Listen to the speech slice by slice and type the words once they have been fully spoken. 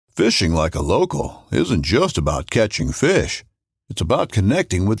Fishing like a local isn't just about catching fish. It's about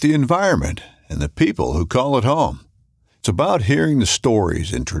connecting with the environment and the people who call it home. It's about hearing the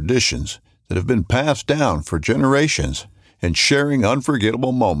stories and traditions that have been passed down for generations and sharing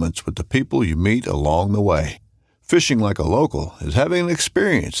unforgettable moments with the people you meet along the way. Fishing like a local is having an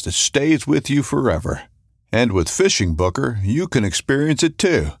experience that stays with you forever. And with Fishing Booker, you can experience it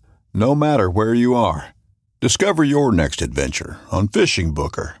too, no matter where you are. Discover your next adventure on Fishing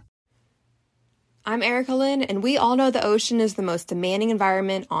Booker. I'm Erica Lynn, and we all know the ocean is the most demanding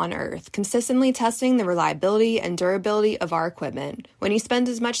environment on Earth, consistently testing the reliability and durability of our equipment. When you spend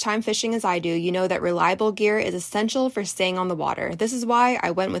as much time fishing as I do, you know that reliable gear is essential for staying on the water. This is why I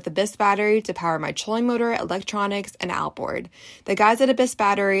went with the Abyss battery to power my trolling motor, electronics, and outboard. The guys at Abyss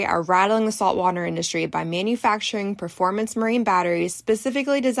Battery are rattling the saltwater industry by manufacturing performance marine batteries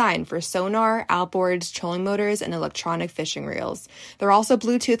specifically designed for sonar, outboards, trolling motors, and electronic fishing reels. They're also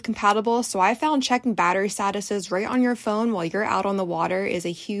Bluetooth compatible, so I found checking battery statuses right on your phone while you're out on the water is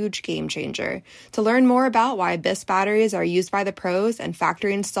a huge game changer. To learn more about why Abyss batteries are used by the pros and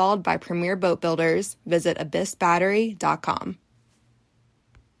factory installed by premier boat builders, visit abyssbattery.com.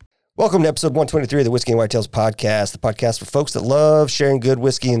 Welcome to episode 123 of the Whiskey and Whitetails podcast, the podcast for folks that love sharing good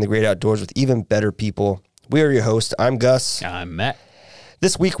whiskey and the great outdoors with even better people. We are your hosts. I'm Gus. I'm Matt.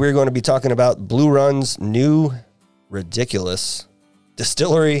 This week we're going to be talking about Blue Run's new ridiculous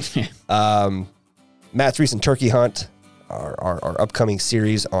distillery, Matt's recent turkey hunt, our upcoming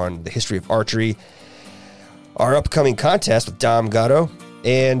series on the history of archery, our upcoming contest with Dom Gatto,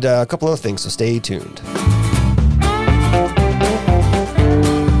 and a couple other things, so stay tuned.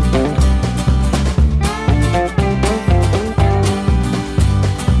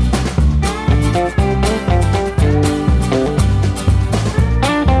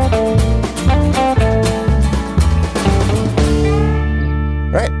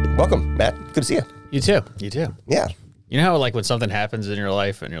 All right, welcome, Matt. Good to see you. You too. You too. Yeah. You know how like when something happens in your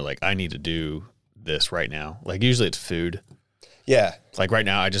life and you're like, I need to do this right now. Like usually it's food. Yeah. Like right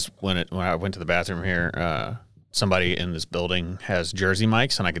now, when I went to the bathroom here, somebody in this building has Jersey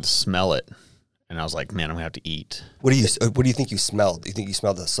Mike's and I could smell it, and I was like, man, I'm gonna have to eat. What do you think you smelled? Do you think you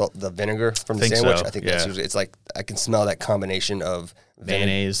smelled the vinegar from the sandwich? So. I think yeah. that's usually, it's like I can smell that combination of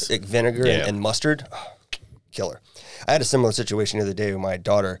mayonnaise, vinegar, and mustard. Oh, killer. I had a similar situation the other day with my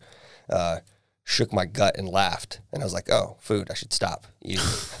daughter. Shook my gut and laughed, and I was like, "Oh, food! I should stop eating."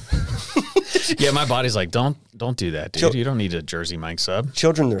 Yeah, my body's like, "Don't do that, dude. You don't need a Jersey Mike sub."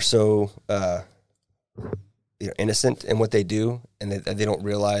 Children, they're so innocent in what they do, and they don't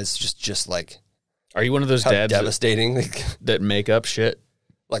realize just like. Are you one of those dads devastating that make up shit?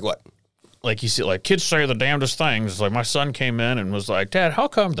 Like what? Like you see, like kids say the damnedest things. Like my son came in and was like, "Dad, how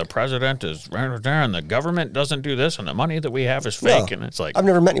come the president is right there and the government doesn't do this and the money that we have is fake?" No, and it's like, I've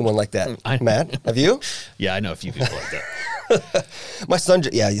never met anyone like that. Matt, have you? Yeah, I know a few people like that. My son,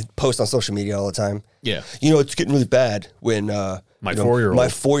 he posts on social media all the time. Yeah, it's getting really bad when my 4-year-old. My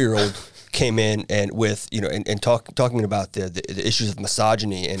 4-year-old came in and with and talking about the issues of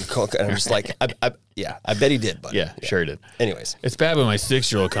misogyny and I'm just like, I bet he did, but yeah, sure he did. Anyways, it's bad when my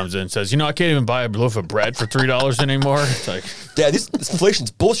 6-year-old comes in and says, I can't even buy a loaf of bread for $3 anymore. It's like, Dad, this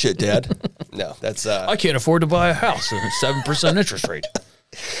inflation's bullshit, Dad. No, that's I can't afford to buy a house at a 7% interest rate.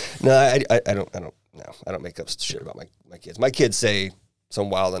 No, I don't make up shit about my kids. My kids say some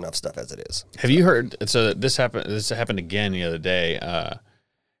wild enough stuff as it is. Have you heard? So this happened again the other day.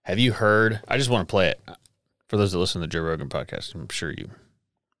 Have you heard? I just want to play it for those that listen to the Joe Rogan podcast. I'm sure you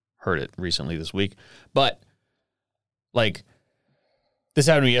heard it recently this week, but like this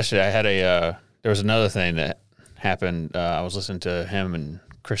happened to me yesterday. I had there was another thing that happened. I was listening to him and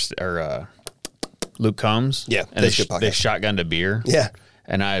Luke Combs. Yeah, and they shotgunned a beer. Yeah,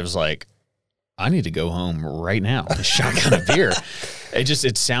 and I was like, I need to go home right now. To shotgun a beer.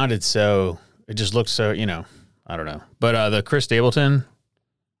 It sounded so. It just looked so. I don't know. But the Chris Stapleton.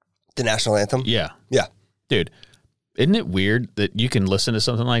 The national anthem? Yeah. Yeah. Dude, isn't it weird that you can listen to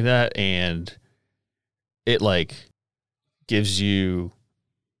something like that and it like gives you,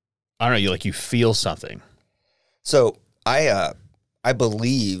 I don't know, you feel something. So I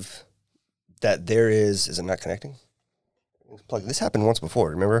believe that there is it not connecting? This happened once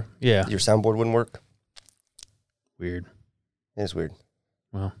before, remember? Yeah. Your soundboard wouldn't work? Weird. It is weird.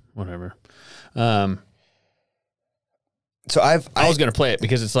 Well, whatever. So I was going to play it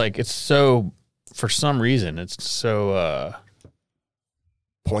because it's so, for some reason, it's so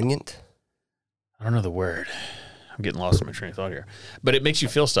poignant. I don't know the word. I'm getting lost in my train of thought here. But it makes you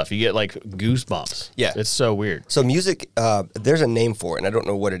feel stuff. You get like goosebumps. Yeah. It's so weird. So music, there's a name for it, and I don't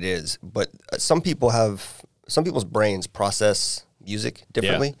know what it is, but some people's brains process music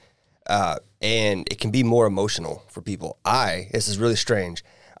differently. And it can be more emotional for people. This is really strange,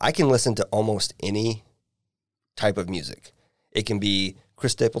 I can listen to almost any type of music. It can be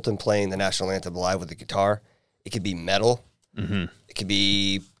Chris Stapleton playing the national anthem live with the guitar. It could be metal. Mm-hmm. It could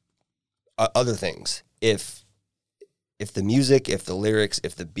be other things. If the music, if the lyrics,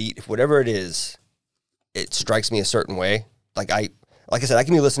 if the beat, if whatever it is, it strikes me a certain way. Like I said, I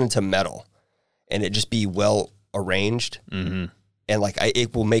can be listening to metal and it just be well arranged. Mm-hmm. And like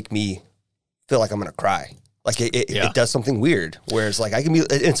it will make me feel like I'm going to cry. Like it does something weird. Whereas like I can be,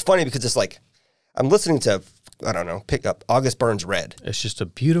 it's funny because it's like, I'm listening to, I don't know, pick up August Burns Red. It's just a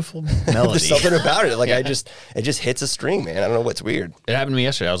beautiful melody. There's something about it. Like it just hits a string, man. I don't know what's weird. It happened to me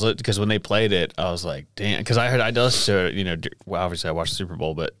yesterday. because when they played it, I was like, damn. Because I listened to it, you know, well, obviously I watched the Super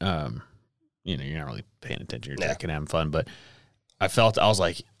Bowl, but, you know, you're not really paying attention. You're drinking and having fun. But I was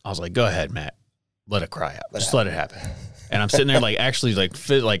like, go ahead, Matt. Let it cry out. Let it happen. And I'm sitting there like actually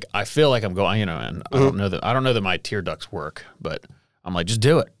like I feel like I'm going, you know, and I don't know that my tear ducts work, but I'm like, just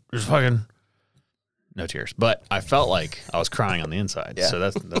do it. Just fucking no tears. But I felt like I was crying on the inside. Yeah. So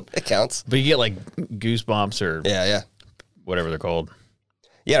that's it counts. But you get like goosebumps or whatever they're called.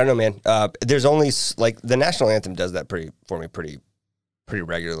 Yeah, I don't know, man. There's only like the national anthem does that pretty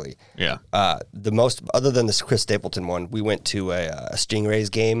regularly. Yeah. The most other than this Chris Stapleton one, we went to a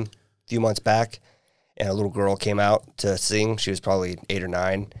Stingrays game a few months back. And a little girl came out to sing. She was probably 8 or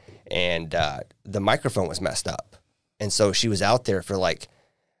 9, and the microphone was messed up. And so she was out there for like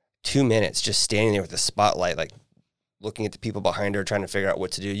 2 minutes just standing there with the spotlight, like looking at the people behind her, trying to figure out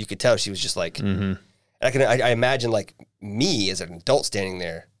what to do. You could tell she was just like, mm-hmm. I imagine like me as an adult standing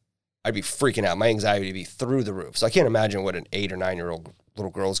there, I'd be freaking out. My anxiety would be through the roof. So I can't imagine what an 8 or 9-year-old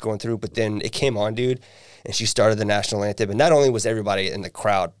little girl is going through. But then it came on, dude, and she started the national anthem. And not only was everybody in the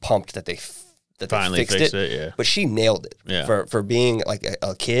crowd pumped that they finally fixed it, yeah. But she nailed it for being like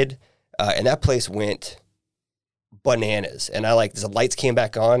a kid. And that place went bananas. And the lights came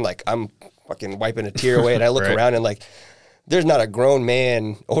back on, like I'm fucking wiping a tear away. And I look around and like, there's not a grown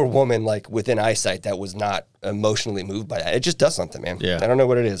man or woman like within eyesight that was not emotionally moved by that. It just does something, man. Yeah. I don't know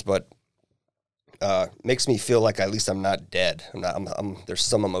what it is, but makes me feel like at least I'm not dead. There's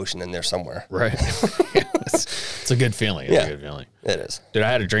some emotion in there somewhere. Right. It's a good feeling. It's a good feeling. It is. Dude,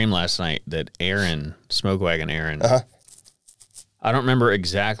 I had a dream last night that Smoke Wagon Aaron, I don't remember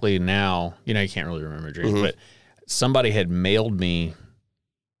exactly now. You know, you can't really remember dreams, but somebody had mailed me,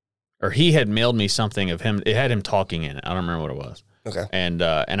 or he had mailed me something of him. It had him talking in it. I don't remember what it was. Okay. And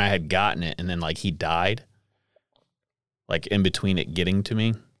I had gotten it, and then like he died, like in between it getting to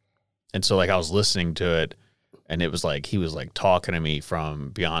me. And so like I was listening to it, and it was like he was like talking to me from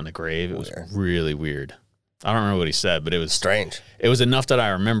beyond the grave. It was really weird. I don't remember what he said, but it was strange. It was enough that I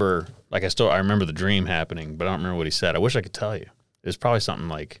remember, like I remember the dream happening, but I don't remember what he said. I wish I could tell you. It was probably something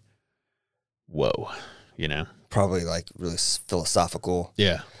like, whoa, you know? Probably like really philosophical.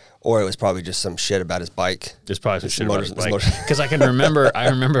 Yeah. Or it was probably just some shit about his bike. There's probably some shit about his bike. Because I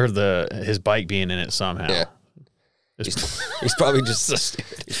remember his bike being in it somehow. Yeah. He's probably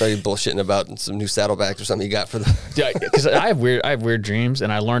bullshitting about some new saddlebags or something he got for the. Yeah, because I have weird dreams,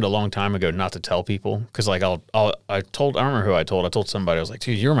 and I learned a long time ago not to tell people. Because like I don't remember who I told. I told somebody, I was like,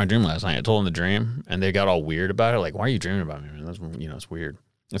 dude, you were in my dream last night. I told them the dream, and they got all weird about it. Like, why are you dreaming about me, man? That's, you know, it's weird.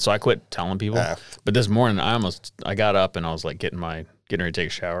 And so I quit telling people. But this morning, I got up and I was like getting ready to take a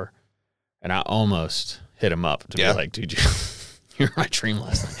shower, and I almost hit him up to be like, dude, you were in my dream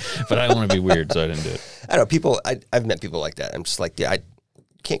last night. But I don't want to be weird, so I didn't do it. I don't know, I've met people like that. I'm just like, I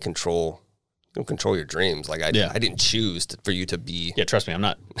can't control your dreams. Like I didn't choose for you to be. Yeah, trust me, I'm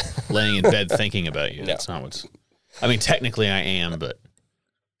not laying in bed thinking about you. No. That's not what's. I mean, technically I am, but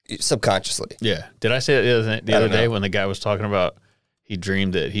subconsciously. Yeah. Did I say it the other day when the guy was talking about he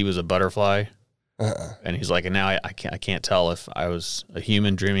dreamed that he was a butterfly? And he's like, and now I can't tell if I was a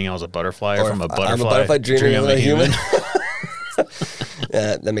human dreaming I was a butterfly or from a butterfly. I'm a butterfly dreaming I'm a human.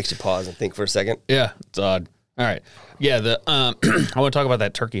 That makes you pause and think for a second. Yeah, it's odd. All right. Yeah, I want to talk about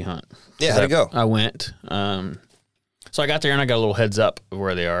that turkey hunt. Yeah, how'd it go? I went. So I got there and I got a little heads up of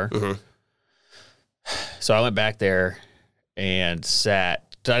where they are. Mm-hmm. So I went back there and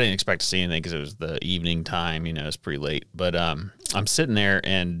sat. I didn't expect to see anything because it was the evening time. You know, it's pretty late. But I'm sitting there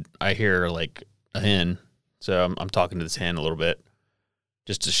and I hear like a hen. So I'm talking to this hen a little bit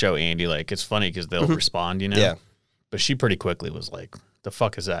just to show Andy. Like, it's funny because they'll respond, you know? Yeah. But she pretty quickly was like, the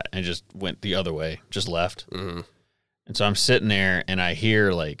fuck is that? And just went the other way, just left. Mm-hmm. And so I'm sitting there and I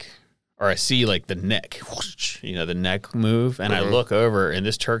hear I see like the neck, whoosh, you know, the neck move. And I look over and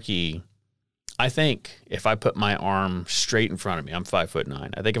this turkey, I think if I put my arm straight in front of me, I'm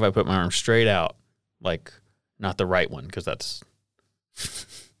 5'9". I think if I put my arm straight out, like not the right one, because that's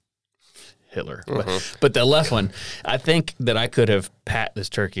Hitler. But the left one, I think that I could have pat this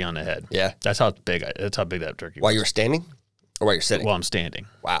turkey on the head. Yeah. That's how big that turkey was. While you were standing or while you're sitting? While I'm standing.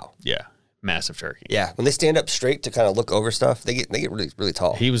 Wow. Yeah. Massive turkey. Yeah. When they stand up straight to kind of look over stuff, they get really, really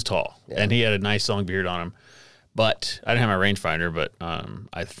tall. He was tall, and he had a nice long beard on him. But I didn't have my rangefinder, but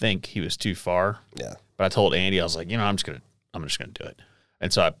I think he was too far. Yeah. But I told Andy, I was like, I'm just gonna do it.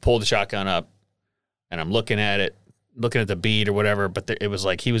 And so I pulled the shotgun up, and I'm looking at the bead or whatever. But it was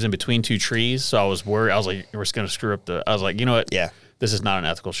like he was in between two trees, so I was worried. I was like, we're just gonna screw up I was like, you know what? Yeah. This is not an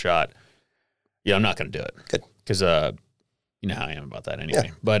ethical shot. Yeah, I'm not gonna do it. Good. Because you know how I am about that anyway.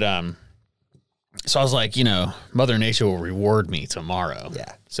 Yeah. But so I was like, Mother Nature will reward me tomorrow.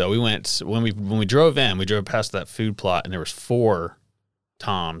 Yeah. So we went when we drove past that food plot, and there was 4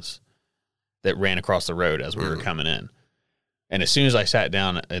 toms that ran across the road as we were coming in. And as soon as I sat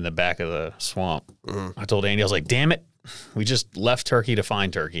down in the back of the swamp, I told Andy, I was like, damn it, we just left turkey to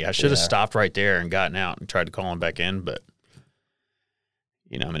find turkey. I should have stopped right there and gotten out and tried to call him back in, but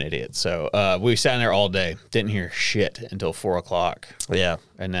I'm an idiot. So we sat in there all day, didn't hear shit until 4 o'clock. Yeah.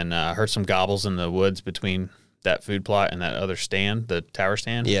 And then I heard some gobbles in the woods between that food plot and that other stand, the tower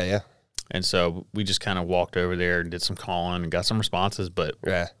stand. Yeah, yeah. And so we just kind of walked over there and did some calling and got some responses, but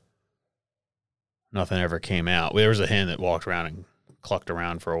nothing ever came out. There was a hen that walked around and clucked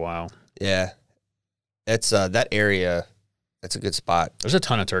around for a while. Yeah. It's that area, that's a good spot. There's a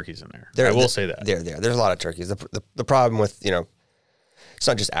ton of turkeys in there. I will say that. There's a lot of turkeys. The problem with, it's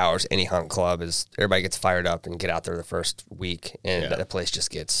not just ours, any hunt club, is everybody gets fired up and get out there the first week, and the place just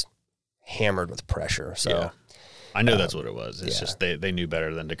gets hammered with pressure. So I know that's what it was. It's just they knew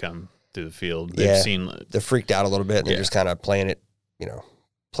better than to come through the field. They're freaked out a little bit, and they're just kind of playing it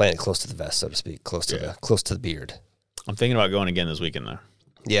close to the vest, so to speak, close to the beard. I'm thinking about going again this weekend, though.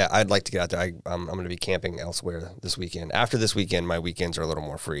 Yeah, I'd like to get out there. I'm going to be camping elsewhere this weekend. After this weekend, my weekends are a little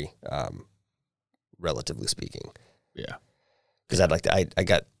more free, relatively speaking. Yeah. Because I'd like to. I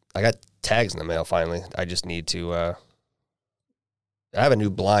got tags in the mail finally. I just need to. I have a new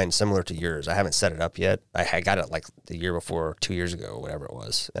blind similar to yours. I haven't set it up yet. I got it like the year before, 2 years ago, whatever it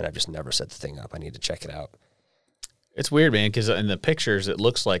was, and I've just never set the thing up. I need to check it out. It's weird, man, because in the pictures it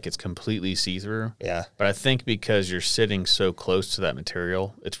looks like it's completely see-through. Yeah. But I think because you're sitting so close to that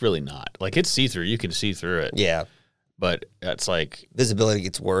material, it's really not. Like, it's see-through. You can see through it. Yeah. But it's like visibility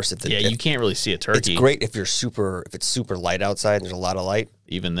gets worse. You can't really see a turkey. It's great if it's super light outside and there's a lot of light.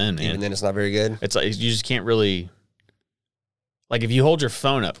 Even then, man. Even then, it's not very good. It's like you just can't really. Like if you hold your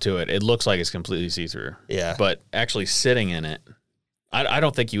phone up to it, it looks like it's completely see through. Yeah. But actually sitting in it, I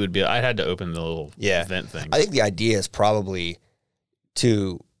don't think you would be. I had to open the little vent thing. I think the idea is probably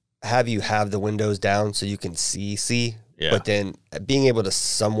to have you have the windows down so you can see. Yeah. But then being able to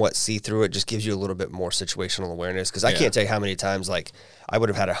somewhat see through it just gives you a little bit more situational awareness. Because I can't tell you how many times like I would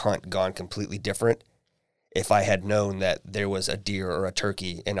have had a hunt gone completely different if I had known that there was a deer or a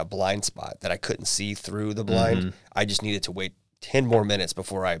turkey in a blind spot that I couldn't see through the blind. Mm-hmm. I just needed to wait 10 more minutes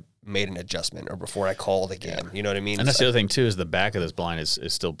before I made an adjustment or before I called again. You know what I mean? And that's the other thing too is the back of this blind is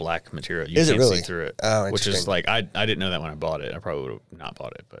still black material. You can't it really? See through it. Oh, which is like I didn't know that when I bought it. I probably would have not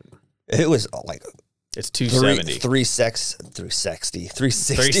bought it, but it was like it's 270. 360.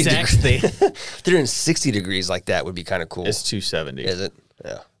 360 degrees like that would be kind of cool. It's 270. Is it?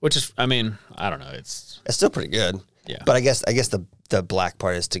 Yeah. Which is, I mean, I don't know. It's still pretty good. Yeah. But I guess the black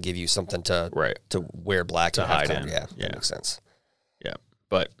part is to give you something to wear black to hide in. Yeah. That makes sense. Yeah.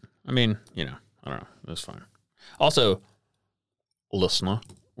 But I mean, I don't know. It was fine. Also, listener,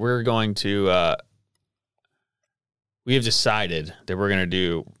 we're going to we have decided that we're going to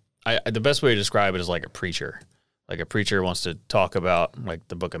do the best way to describe it is like a preacher. Like a preacher wants to talk about like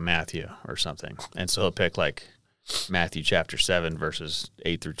the book of Matthew or something. And so he'll pick like Matthew chapter 7 verses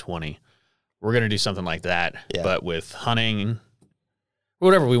 8 through 20. We're going to do something like that, but with hunting,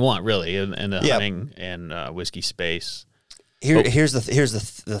 whatever we want really in the hunting and whiskey space. Here's the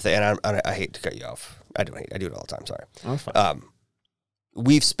thing, and I hate to cut you off. I do it all the time. Sorry. Oh, fine.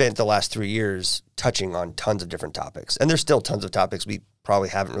 We've spent the last 3 years touching on tons of different topics, and there's still tons of topics we probably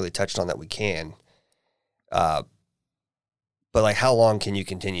haven't really touched on that we can. But like, how long can you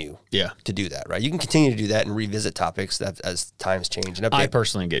continue to do that, right? You can continue to do that and revisit topics that as times change and update. I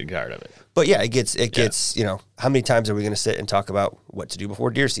personally get tired of it. But yeah, it gets, how many times are we going to sit and talk about what to do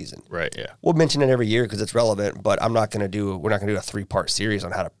before deer season? Right, yeah. We'll mention it every year because it's relevant, but we're not going to do a 3-part series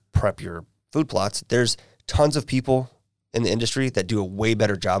on how to prep your food plots. There's tons of people in the industry that do a way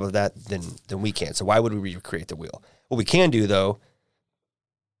better job of that than we can. So why would we recreate the wheel? What we can do though,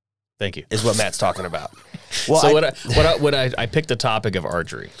 thank you, is what Matt's talking about. Well, so I picked the topic of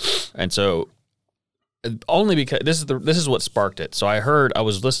archery, and so only because this is what sparked it. So I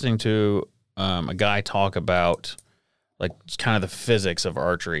was listening to a guy talk about like kind of the physics of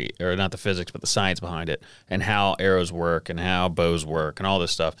archery, or not the physics, but the science behind it, and how arrows work and how bows work and all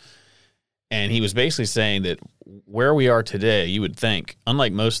this stuff. And he was basically saying that where we are today, you would think,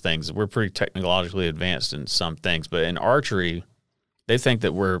 unlike most things, we're pretty technologically advanced in some things, but in archery, they think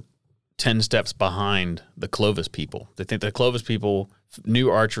that we're 10 steps behind the Clovis people. They think the Clovis people knew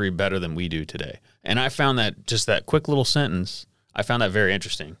archery better than we do today. And I found that just that quick little sentence, I found that very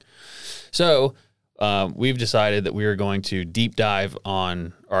interesting. So we've decided that we are going to deep dive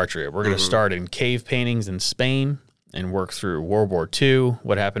on archery. We're going to start in cave paintings in Spain and work through World War II,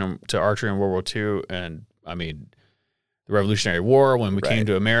 what happened to archery in World War II, and, I mean, the Revolutionary War, when we came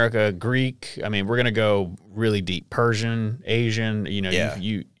to America, Greek. I mean, we're going to go really deep. Persian, Asian, you know,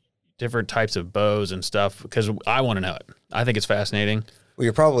 you different types of bows and stuff, because I want to know it. I think it's fascinating. Well,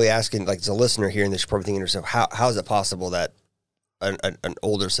 you're probably asking, like, as a listener hearing this, you're probably thinking to yourself, how is it possible that an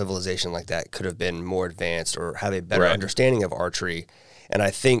older civilization like that could have been more advanced or have a better understanding of archery? And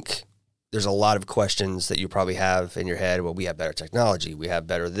I think there's a lot of questions that you probably have in your head. Well, we have better technology. We have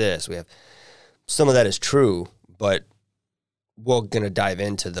better this. We have some of that is true, but we're going to dive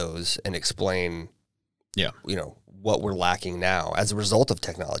into those and explain, you know, what we're lacking now as a result of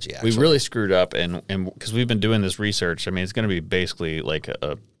technology. Actually, we really screwed up, and because we've been doing this research. I mean, it's going to be basically like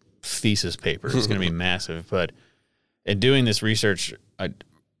a thesis paper. It's going to be massive, but in doing this research,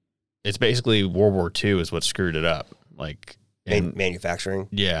 it's basically World War II is what screwed it up. Like. Manufacturing?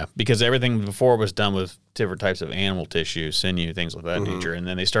 Yeah, because everything before was done with different types of animal tissue, sinew, things of that nature. And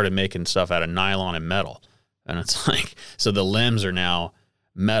then they started making stuff out of nylon and metal. And it's like, so the limbs are now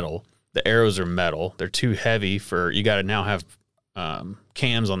metal. The arrows are metal. They're too heavy for, you got to now have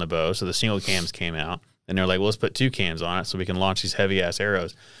cams on the bow. So the single cams came out. And they're like, well, let's put 2 cams on it so we can launch these heavy-ass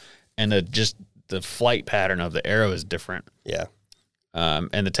arrows. And the flight pattern of the arrow is different. Yeah.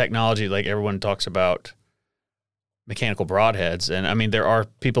 And the technology, like everyone talks about, mechanical broadheads, and I mean, there are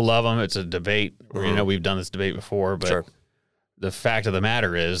people love them. It's a debate. You know, we've done this debate before, but the fact of the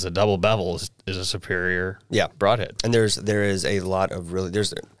matter is, the double bevel is a superior broadhead. And there is a lot of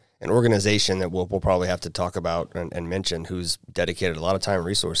there's an organization that we'll probably have to talk about and mention, who's dedicated a lot of time and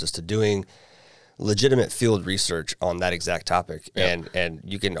resources to doing legitimate field research on that exact topic. And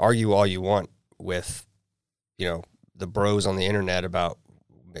you can argue all you want with, you know, the bros on the internet about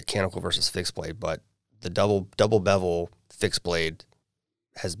mechanical versus fixed blade, but the double bevel fixed blade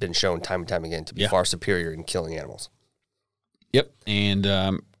has been shown time and time again to be far superior in killing animals. Yep. And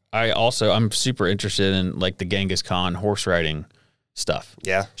I'm super interested in like the Genghis Khan horse riding stuff.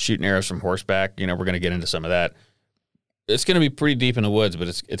 Yeah. Shooting arrows from horseback. You know, we're going to get into some of that. It's going to be pretty deep in the woods, but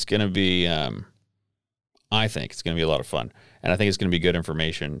it's going to be, I think it's going to be a lot of fun. And I think it's going to be good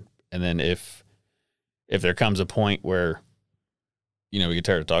information. And then if there comes a point where, you know, we get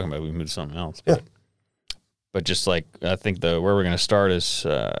tired of talking about it, we can move to something else. Yeah. But just like, I think where we're going to start is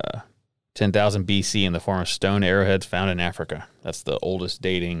 10,000 BC in the form of stone arrowheads found in Africa. That's the oldest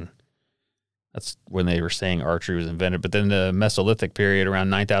dating. That's when they were saying archery was invented. But then the Mesolithic period, around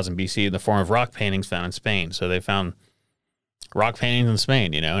 9,000 BC, in the form of rock paintings found in Spain. So they found rock paintings in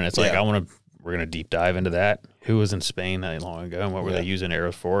Spain, you know, and it's like, we're going to deep dive into that. Who was in Spain that long ago, and what were they using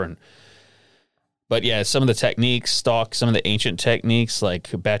arrows for? But yeah, some of the techniques, some of the ancient techniques like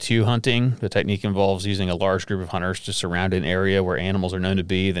battue hunting. The technique involves using a large group of hunters to surround an area where animals are known to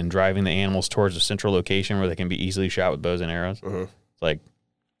be, then driving the animals towards a central location where they can be easily shot with bows and arrows. It's like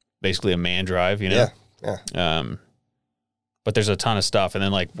basically a man drive, you know? Yeah. But there's a ton of stuff. And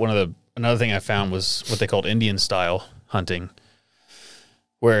then like another thing I found was what they called Indian style hunting,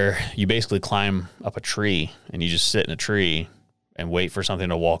 where you basically climb up a tree and you just sit in a tree and wait for something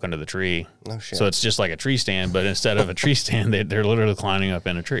to walk under the tree. Oh, shit. So it's just like a tree stand, but instead of a tree stand, they're literally climbing up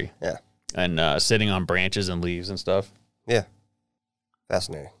in a tree. Yeah. And sitting on branches and leaves and stuff. Yeah.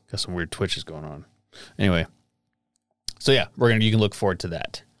 Fascinating. Got some weird twitches going on. Anyway. So yeah, you can look forward to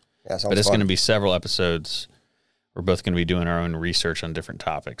that. Yeah, sounds but it's fun. going to be several episodes. We're both going to be doing our own research on different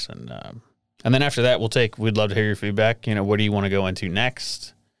topics. And then after that, we'd love to hear your feedback. You know, what do you want to go into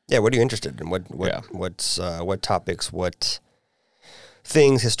next? Yeah. What are you interested in? What topics, what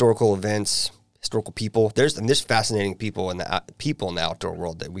things, historical events, historical people. There's fascinating people in the outdoor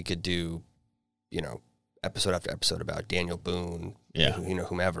world that we could do, you know, episode after episode about. Daniel Boone, you know,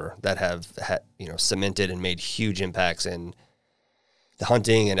 whomever that have you know, cemented and made huge impacts in the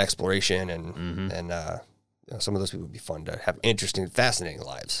hunting and exploration and you know, some of those people would be fun to have interesting, fascinating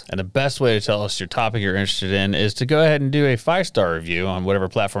lives. And the best way to tell us your topic you're interested in is to go ahead and do a 5-star review on whatever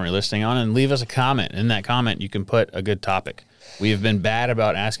platform you're listening on and leave us a comment. In that comment, you can put a good topic. We have been bad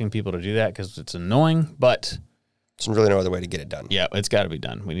about asking people to do that because it's annoying, but There's really no other way to get it done. Yeah, it's got to be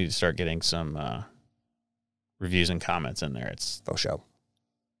done. We need to start getting some reviews and comments in there. It's Faux show.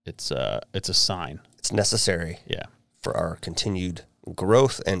 It's a sign. It's necessary. Yeah. For our continued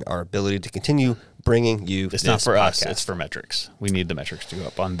growth and our ability to continue bringing you It's this not for us. podcast. It's for metrics. We need the metrics to go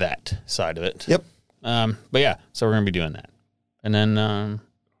up on that side of it. Yep. But yeah, so we're going to be doing that. And then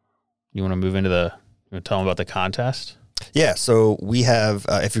you want to move into you want to tell them about the contest? Yeah, so we have,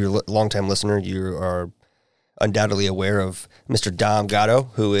 if you're a longtime listener, you are undoubtedly aware of Mr. Dom Gatto,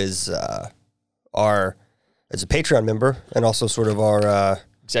 who is is a Patreon member and also sort of our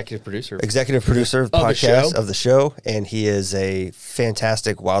Executive producer of the podcast of the show. And he is a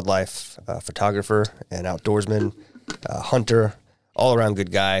fantastic wildlife photographer and outdoorsman, hunter, all-around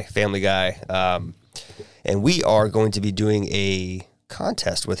good guy, family guy. And we are going to be doing a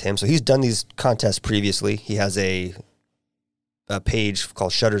contest with him. So he's done these contests previously. He has a page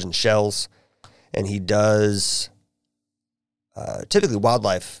called Shutters and Shells, and he does typically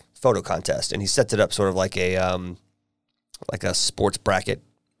wildlife photo contest, and he sets it up sort of like a sports bracket,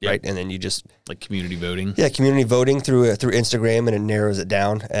 right? And then you just like community voting. Yeah, community voting through Instagram, and it narrows it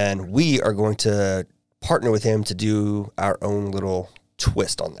down. And we are going to partner with him to do our own little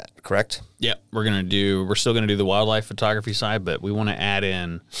twist on that. Correct? Yeah, we're still gonna do the wildlife photography side, but we want to add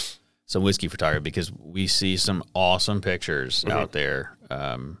in some whiskey photography because we see some awesome pictures out there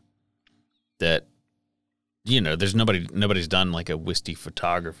that there's nobody's done like a whiskey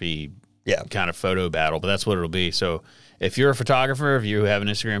photography kind of photo battle, but that's what it'll be. So if you're a photographer, if you have an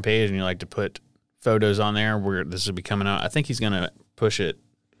Instagram page and you like to put photos on there, this will be coming out. I think he's gonna push it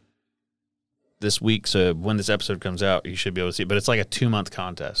this week, so when this episode comes out, you should be able to see it. But it's like a 2-month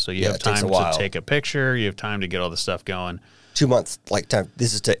contest, so you have time to take a picture. You have time to get all the stuff going. 2 months, like time.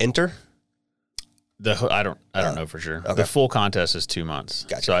 This is to enter. I don't know for sure. Okay. The full contest is 2 months.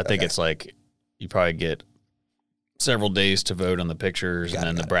 Gotcha. So I think it's like you probably get several days to vote on the pictures, and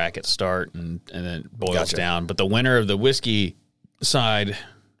then the brackets start, and then it boils down. But the winner of the whiskey side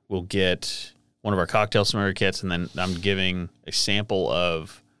will get one of our cocktail smear kits, and then I'm giving a sample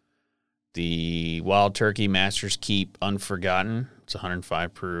of the Wild Turkey Master's Keep Unforgotten. It's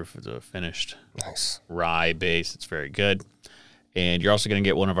 105 proof. It's a finished rye base. It's very good. And you're also going to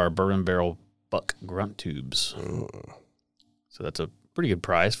get one of our bourbon barrel buck grunt tubes. So that's a pretty good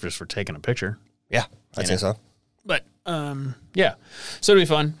price just for taking a picture. Yeah, I'd say so. But, yeah. So it'll be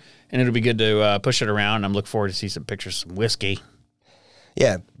fun, and it'll be good to push it around. I'm looking forward to see some pictures of some whiskey.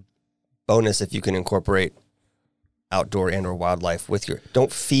 Yeah. Bonus if you can incorporate outdoor and or wildlife with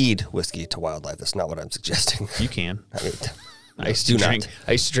don't feed whiskey to wildlife. That's not what I'm suggesting. You can. I mean, I used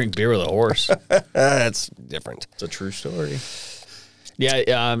to drink beer with a horse. That's different. It's a true story.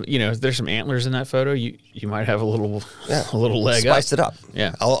 Yeah, there's some antlers in that photo. You might have a little leg up. Spice it up.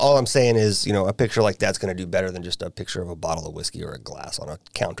 Yeah. All I'm saying is, a picture like that's going to do better than just a picture of a bottle of whiskey or a glass on a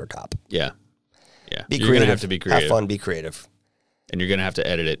countertop. Yeah. Yeah. Be You're creative. going to have to be creative. Have fun. Be creative. And you're going to have to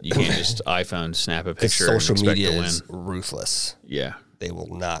edit it. You can't just iPhone snap a picture social and expect media to win. is ruthless. Yeah. They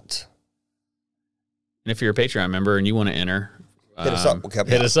will not. And if you're a Patreon member and you want to enter, hit us up.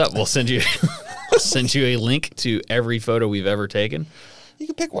 Hit us up. We'll send you a link to every photo we've ever taken. You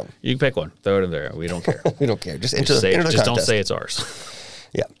can pick one. You can pick one. Throw it in there. We don't care. We don't care. Just enter the Just contest. don't say it's ours.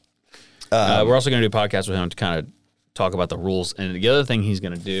 Yeah. We're also going to do a podcast with him to kind of talk about the rules. And the other thing he's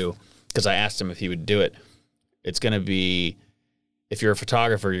going to do, because I asked him if he would do it, it's going to be, if you're a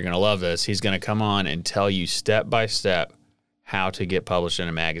photographer, you're going to love this. He's going to come on and tell you step by step how to get published in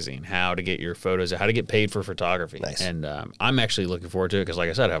a magazine, how to get your photos, how to get paid for photography. Nice. And I'm actually looking forward to it because, like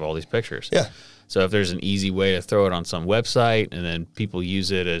I said, I have all these pictures. Yeah. So if there's an easy way to throw it on some website and then people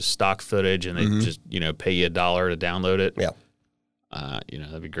use it as stock footage and they just, pay you $1 to download it. Yeah.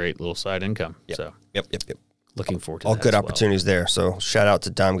 That'd be great little side income. Yep. So Yep. looking forward to all that good as well. opportunities there. So shout out to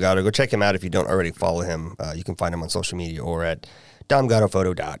Dom Gatto. Go check him out if you don't already follow him. You can find him on social media or at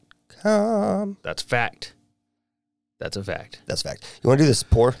domgattophoto.com. That's fact. That's a fact. That's a fact. You want to do this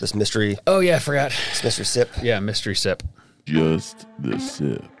pour, this mystery? Oh, yeah, I forgot. This mystery sip? Yeah, mystery sip. Just the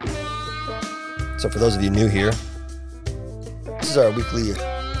sip. So for those of you new here, this is our weekly,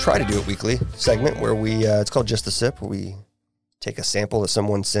 try to do it weekly segment where we, it's called Just the Sip, where we take a sample that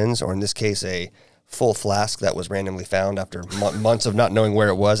someone sends, or in this case, a full flask that was randomly found after months of not knowing where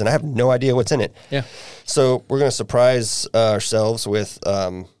it was, and I have no idea what's in it. Yeah. So we're going to surprise ourselves with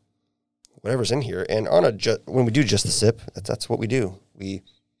whatever's in here. And on when we do Just the Sip, that's what we do. We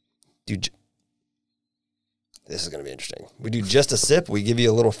do. This is going to be interesting. We do just a sip. We give you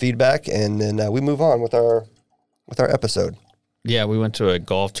a little feedback, and then we move on with our episode. Yeah, we went to a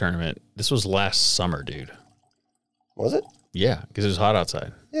golf tournament. This was last summer, dude. Was it? Yeah, because it was hot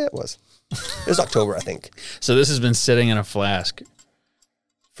outside. Yeah, it was. It was October, I think. So this has been sitting in a flask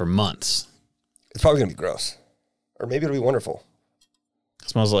for months. It's probably going to be gross. Or maybe it'll be wonderful. It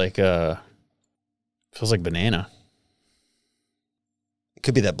smells like, feels like banana. It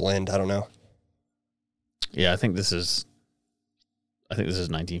could be that blend. I don't know. Yeah, I think this is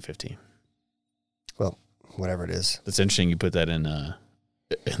 1915. Well, whatever it is. That's interesting you put that in the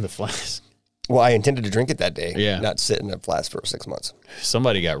flask. Well, I intended to drink it that day. Yeah. Not sit in a flask for 6 months.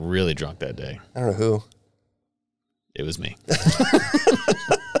 Somebody got really drunk that day. I don't know who. It was me.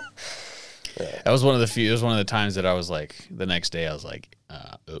 That was one of the times that I was like, the next day I was like,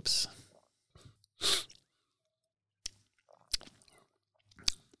 oops.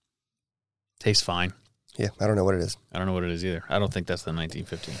 Tastes fine. Yeah, I don't know what it is. I don't know what it is either. I don't think that's the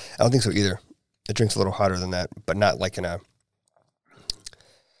 1915. I don't think so either. It drinks a little hotter than that, but not like in a...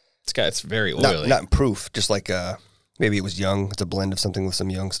 It's very oily. Not in proof, just like maybe it was young. It's a blend of something with some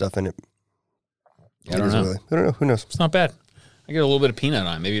young stuff in it. I don't know. I don't know. Who knows? It's not bad. I get a little bit of peanut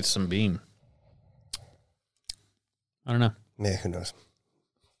on it. Maybe it's some bean. I don't know. Yeah, who knows?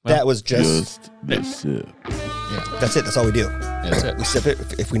 Well, that was just the sip. Yeah, that's it. That's all we do. that's it. We sip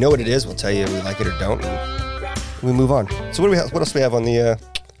it. If we know what it is, we'll tell you if we like it or don't. And we move on. So what else do we have on the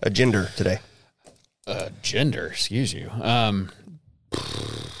agenda today? Gender, excuse you.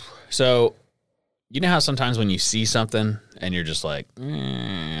 So, you know how sometimes when you see something and you're just like,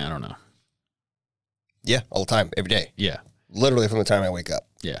 I don't know. Yeah, all the time, every day. Yeah. Literally from the time I wake up.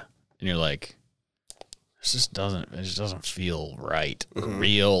 Yeah. And you're like, it just doesn't feel right or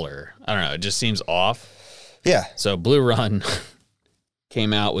real, or I don't know. It just seems off. Yeah. So Blue Run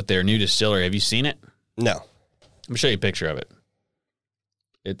came out with their new distillery. Have you seen it? No. Let me show you a picture of it.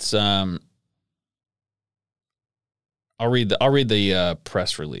 It's I'll read the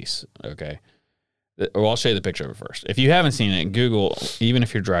press release. Okay. Or I'll show you the picture of it first. If you haven't seen it, Google, even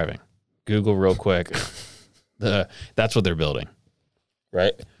if you're driving, Google real quick. That's what they're building.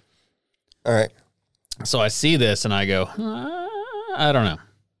 Right? All right. So I see this and I go, I don't know.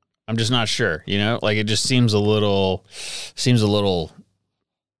 I'm just not sure, you know? Like it just seems a little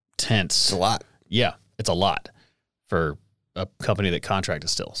tense. It's a lot. Yeah, it's a lot for a company that contract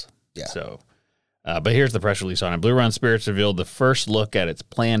distills. Yeah. So, but here's the press release on it. Blue Run Spirits revealed the first look at its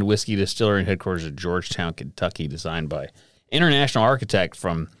planned whiskey distillery and headquarters at Georgetown, Kentucky, designed by international architect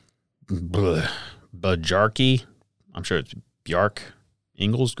from Bajarki. I'm sure it's Bjark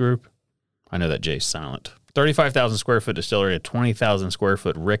Ingles Group. I know that J's silent. 35,000 square foot distillery, a 20,000 square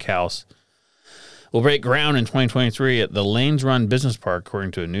foot rick house. Will break ground in 2023 at the Lanes Run Business Park,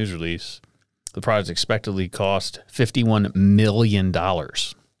 according to a news release. The project expectedly cost $51 million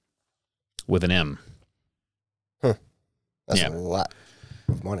with an M. Huh. That's Yeah. a lot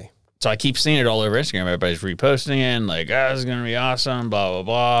of money. So I keep seeing it all over Instagram. Everybody's reposting it, like, this is going to be awesome, blah, blah,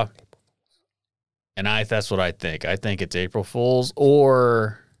 blah. And that's what I think. I think it's April Fool's,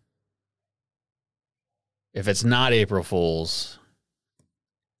 or if it's not April Fool's,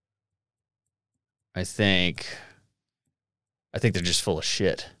 I think they're just full of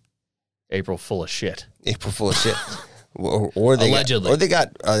shit. April full of shit. April full of shit. or they Allegedly.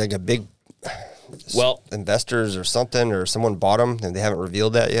 Got like a big investors or something, or someone bought them and they haven't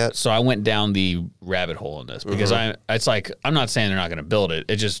revealed that yet. So I went down the rabbit hole in this because it's like, I'm not saying they're not going to build it.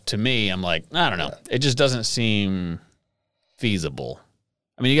 It just, to me, I'm like, I don't know. It just doesn't seem feasible.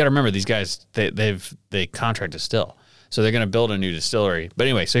 I mean, you got to remember these guys, they contract distill. So they're going to build a new distillery. But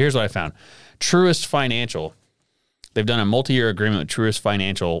anyway, so here's what I found. Truist Financial, they've done a multi-year agreement with Truist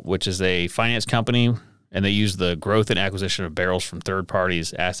Financial, which is a finance company, and they use the growth and acquisition of barrels from third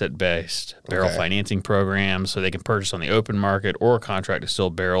parties, asset-based barrel financing programs, so they can purchase on the open market or contract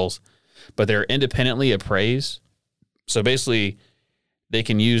distilled barrels. But they're independently appraised. So basically, they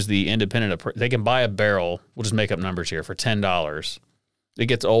can use the independent, they can buy a barrel, we'll just make up numbers here, for $10. It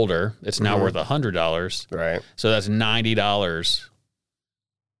gets older. It's now worth $100. Right. So that's $90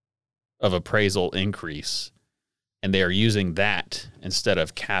 of appraisal increase. And they are using that instead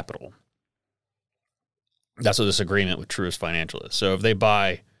of capital. That's what this agreement with Truist Financial is. So if they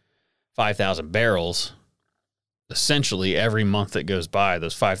buy 5,000 barrels, essentially every month that goes by,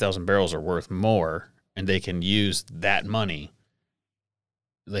 those 5,000 barrels are worth more, and they can use that money.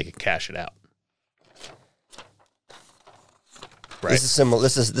 They can cash it out. Right. This is similar.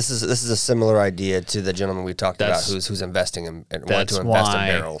 This is a similar idea to the gentleman we talked about who's investing and want to invest in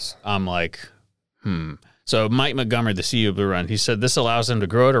barrels. I'm like, So Mike Montgomery, the CEO of Blue Run, he said this allows them to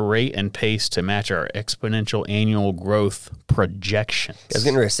grow at a rate and pace to match our exponential annual growth projections. I was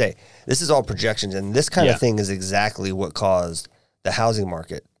getting ready to say, this is all projections, and this kind of thing is exactly what caused the housing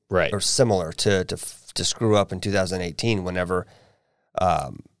market, right, or similar to screw up in 2018 whenever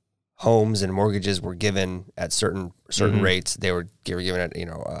homes and mortgages were given at certain rates. They were given at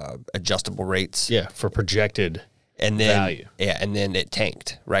adjustable rates. Yeah, for projected and then value. Yeah, and then it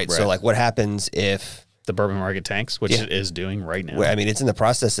tanked. Right. So like, what happens if the bourbon market tanks, which it is doing right now? I mean, it's in the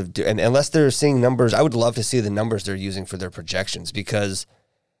process of and unless they're seeing numbers, I would love to see the numbers they're using for their projections, because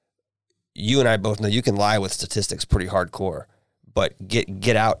you and I both know you can lie with statistics pretty hardcore, but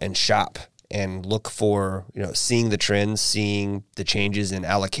get out and shop and look for, seeing the trends, seeing the changes in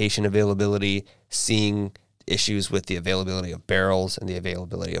allocation availability, seeing issues with the availability of barrels and the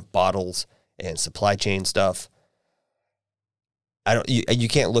availability of bottles and supply chain stuff. You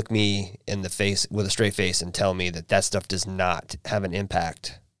can't look me in the face with a straight face and tell me that stuff does not have an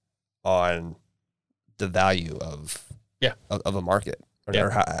impact on the value of a market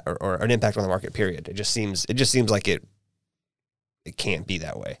or an impact on the market, period. It just seems like it can't be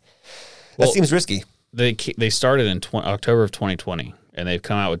that way. That seems risky. They started in October of 2020, and they've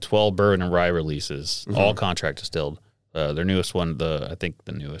come out with 12 bourbon and rye releases, all contract distilled. Their newest one, I think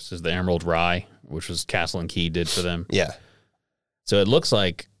the newest is the Emerald Rye, which was Castle and Key did for them. Yeah. So it looks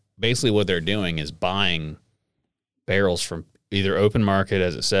like basically what they're doing is buying barrels from either open market,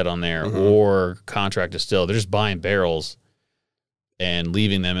 as it said on there, or contract distilled. They're just buying barrels and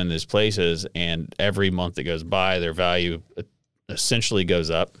leaving them in these places, and every month that goes by, their value essentially goes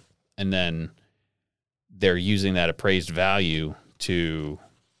up, and then they're using that appraised value to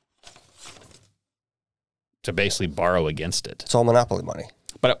basically borrow against it. It's all monopoly money.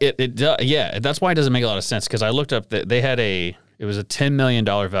 But that's why it doesn't make a lot of sense, because I looked up that they had it was a $10 million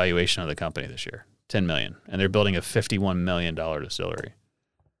valuation of the company this year, $10 million, and they're building a $51 million distillery.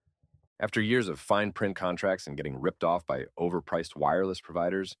 After years of fine print contracts and getting ripped off by overpriced wireless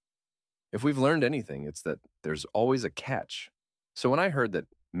providers, if we've learned anything, it's that there's always a catch. So when I heard that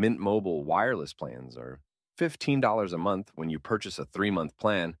Mint Mobile wireless plans are $15 a month when you purchase a 3-month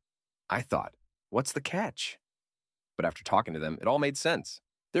plan, I thought, what's the catch? But after talking to them, it all made sense.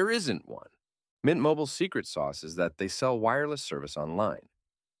 There isn't one. Mint Mobile's secret sauce is that they sell wireless service online.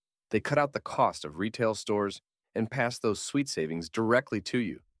 They cut out the cost of retail stores and pass those sweet savings directly to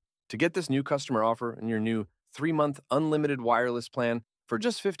you. To get this new customer offer and your new 3-month unlimited wireless plan for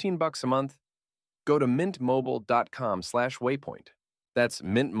just $15 a month, go to mintmobile.com/waypoint. That's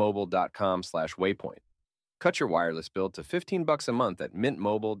mintmobile.com/waypoint. Cut your wireless bill to $15 a month at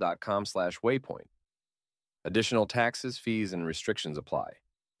mintmobile.com/waypoint. Additional taxes, fees, and restrictions apply.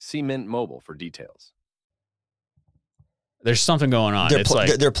 See Mint Mobile for details. There's something going on.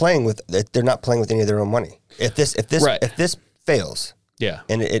 They're playing with. They're not playing with any of their own money. If this fails,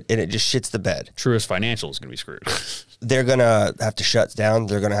 and it just shits the bed, Truist Financial is going to be screwed. They're going to have to shut down.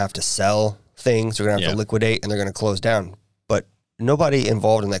 They're going to have to sell things. They're going to have to liquidate, and they're going to close down. But nobody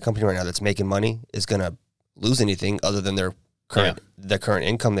involved in that company right now that's making money is going to lose anything other than their current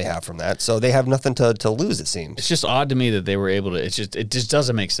income they have from that. So they have nothing to lose, it seems. It's just odd to me that they were able to. It just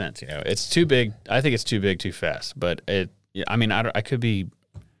doesn't make sense. It's too big. I think it's too big, too fast. But I could be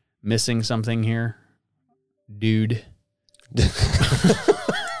missing something here, dude.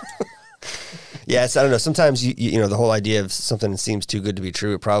 Yes, I don't know. Sometimes you know the whole idea of something that seems too good to be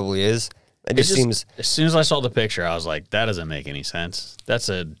true. It probably is. It just seems. As soon as I saw the picture, I was like, that doesn't make any sense.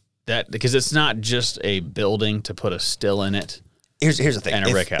 Because it's not just a building to put a still in it. Here's the thing. And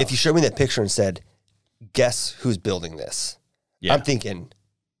a rick house. If you showed me that picture and said, "Guess who's building this?" Yeah. I'm thinking,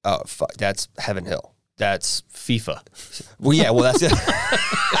 "Oh, fuck, that's Heaven Hill. That's FIFA." Well, yeah. Well, that's it.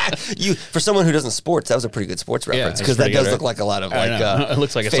 For someone who doesn't sports, that was a pretty good sports reference, because that does look like a lot of it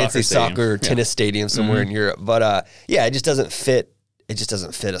looks like a fancy soccer tennis stadium somewhere in Europe. But it just doesn't fit. It just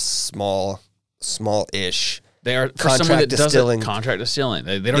doesn't fit a small-ish. They are contract distilling. Contract distilling.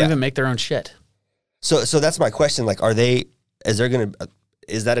 They don't even make their own shit. So that's my question. Like,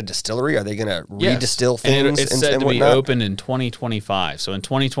 is that a distillery? Are they going to redistill things? And it's said to be open in 2025. So in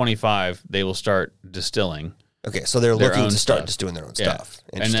 2025, they will start distilling. Okay, so they're looking to start just doing their own stuff.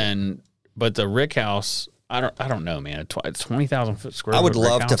 And then, but the rick house, I don't know, man. 20,000 square. I would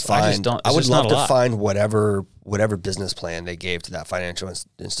love to find. I would love to find whatever business plan they gave to that financial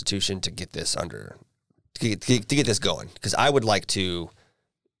institution to get this to get this going, because I would like to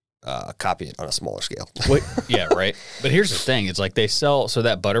copy it on a smaller scale. Yeah, right. But here's the thing: it's like they sell. So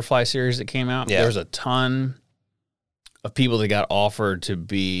that Butterfly series that came out, there's a ton of people that got offered to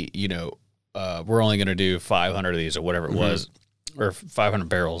be, we're only going to do 500 of these or whatever it was, or 500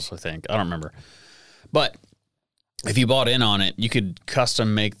 barrels, I think. I don't remember. But if you bought in on it, you could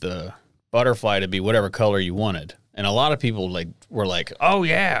custom make the Butterfly to be whatever color you wanted. And a lot of people were like, "Oh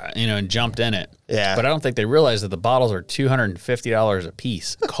yeah," and jumped in it. Yeah. But I don't think they realized that the bottles are $250 a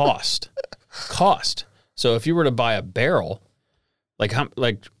piece. Cost. So if you were to buy a barrel,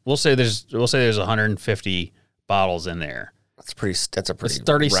 Like we'll say there's 150 bottles in there. That's a pretty. It's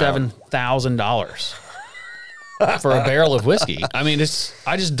 $37,000 for a barrel of whiskey. I mean,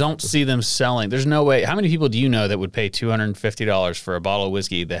 I just don't see them selling. There's no way. How many people do you know that would pay $250 for a bottle of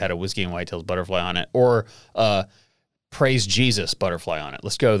whiskey that had a Whiskey and Whitetails butterfly on it, or Praise Jesus butterfly on it?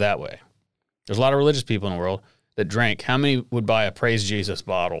 Let's go that way. There's a lot of religious people in the world that drank. How many would buy a Praise Jesus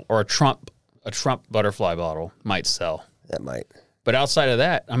bottle, or a Trump butterfly bottle might sell? That might. But outside of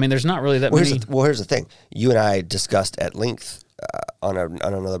that, I mean, there's not really that many. Here's the thing. You and I discussed at length on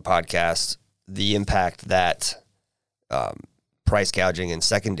another podcast the impact that price gouging in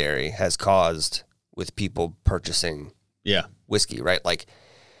secondary has caused with people purchasing whiskey, right? Like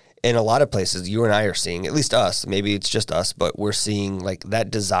in a lot of places, you and I are seeing, at least us, maybe it's just us, but we're seeing like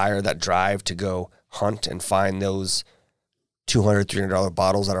that desire, that drive to go hunt and find those $200, $300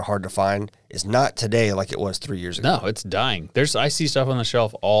 bottles that are hard to find is not today like it was 3 years ago. No, it's dying. I see stuff on the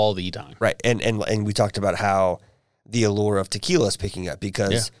shelf all the time. Right. And we talked about how the allure of tequila is picking up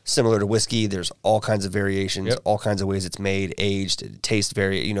because similar to whiskey, there's all kinds of variations, all kinds of ways it's made, aged, it tastes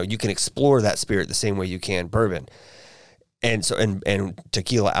you can explore that spirit the same way you can bourbon. And so and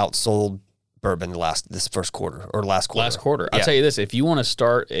tequila outsold bourbon this first quarter or last quarter. Last quarter. I'll tell you this, if you want to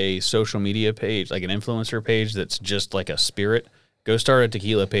start a social media page, like an influencer page that's just like a spirit, go start a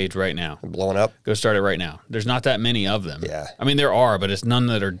tequila page right now. Blowing up? Go start it right now. There's not that many of them. Yeah. I mean, there are, but it's none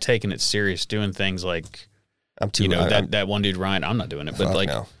that are taking it serious, doing things like, that one dude, Ryan, I'm not doing it, but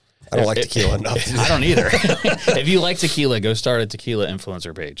no. I don't like tequila enough. I don't either. If you like tequila, go start a tequila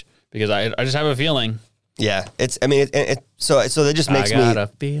influencer page because I just have a feeling. Yeah, so that just makes me. I got a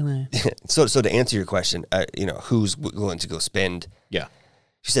feeling. So to answer your question, who's willing to go spend? Yeah,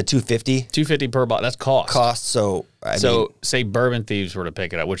 she said $250. $250 per bottle. That's cost. So say Bourbon Thieves were to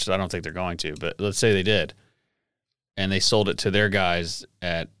pick it up, which I don't think they're going to, but let's say they did, and they sold it to their guys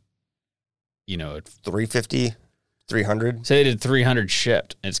at, $350, $300. Say they did 300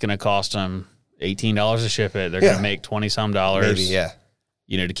 shipped. It's going to cost them $18 to ship it. They're going to make $20-some. Maybe, yeah.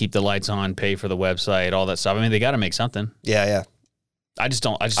 To keep the lights on, pay for the website, all that stuff. I mean, they got to make something. Yeah. I just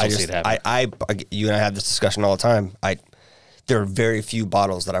don't see it happen. You and I have this discussion all the time. There are very few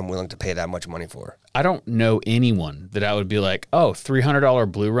bottles that I'm willing to pay that much money for. I don't know anyone that I would be like, oh,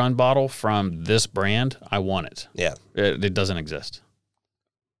 $300 Blue Run bottle from this brand. I want it. Yeah. It doesn't exist.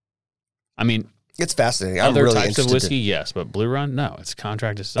 I mean, it's fascinating. Other I'm really types interested of whiskey, yes, but Blue Run, no. It's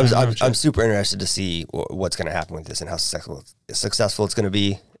contracted. I'm super interested to see what's going to happen with this and how successful it's going to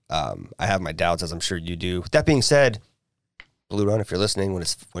be. I have my doubts, as I'm sure you do. That being said, Blue Run, if you're listening, when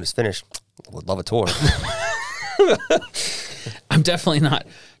it's finished, would love a tour. I'm definitely not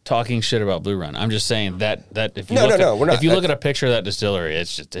talking shit about Blue Run. I'm just saying that if you we're not. If you look at a picture of that distillery,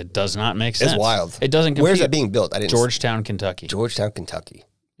 it does not make sense. It's wild. It doesn't compute. Where's that being built? Georgetown, Kentucky. Georgetown, Kentucky.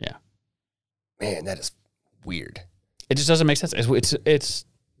 Yeah. Man, that is weird. It just doesn't make sense. It's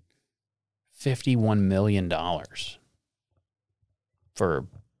 $51 million for,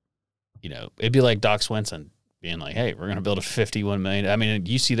 it'd be like Doc Swenson being like, hey, we're going to build a $51 million. I mean,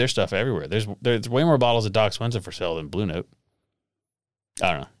 you see their stuff everywhere. There's way more bottles of Doc Swenson for sale than Blue Note.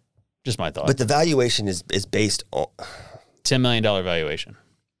 I don't know. Just my thought. But the valuation is based on $10 million valuation.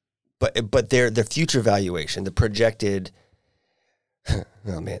 But their future valuation, the projected,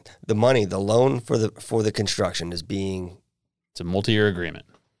 oh man, the money, the loan for the construction is being. It's a multi-year agreement.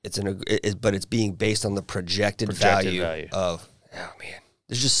 But it's being based on the projected value of. Oh man,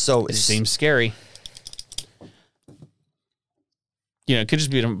 there's just so. It seems scary. It could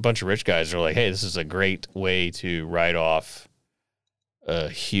just be a bunch of rich guys who are like, hey, this is a great way to write off a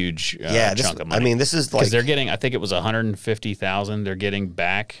huge chunk of money. I mean, this is like, because they're getting, I think it was $150,000 they're getting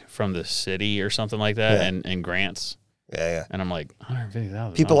back from the city or something like that, and grants. Yeah. And I'm like,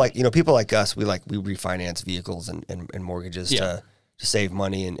 $150,000. People like us, we refinance vehicles and mortgages to save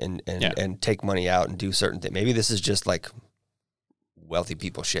money and take money out and do certain things. Maybe this is just like wealthy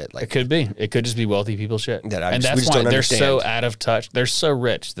people shit. Like, it could be. It could just be wealthy people shit. That's why they're so out of touch. They're so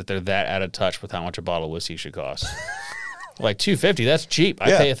rich that they're that out of touch with how much a bottle of whiskey should cost. Like $250, that's cheap.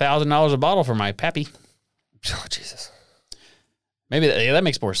 I pay $1,000 a bottle for my Pappy. Oh, Jesus. Maybe that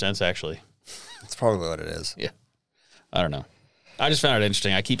makes more sense, actually. That's probably what it is. Yeah. I don't know. I just found it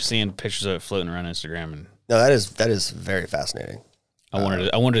interesting. I keep seeing pictures of it floating around Instagram. And no, that is very fascinating. I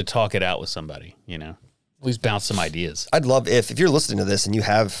wanted to talk it out with somebody, at least bounce some ideas. I'd love if you're listening to this and you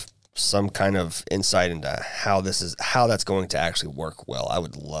have some kind of insight into how that's going to actually work well. We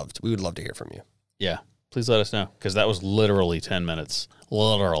would love to hear from you. Yeah. Please let us know, because that was literally 10 minutes.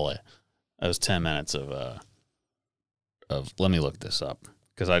 Literally. That was 10 minutes of let me look this up,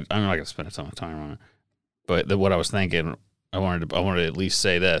 because I'm not going to spend a ton of time on it. But what I was thinking I wanted to at least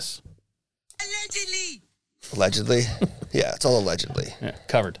say this. Allegedly? Yeah, it's all allegedly. Yeah,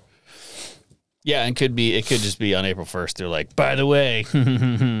 covered. Yeah, and it could just be on April 1st. They're like, by the way,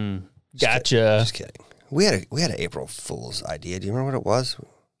 gotcha. Just kidding. We had an April Fool's idea. Do you remember what it was?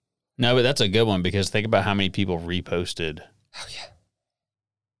 No, but that's a good one because think about how many people reposted. Oh, yeah.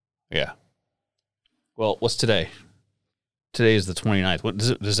 Yeah. Well, what's today? Today is the 29th. What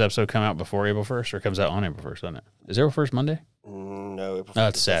does this episode come out before April 1st or comes out on April 1st, doesn't it? Is April 1st Monday? No, April 1st. Oh,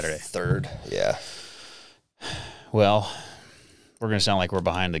 it's Saturday. 3rd. Yeah. Well, we're going to sound like we're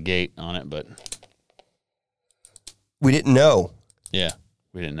behind the gate on it, but We didn't know. yeah,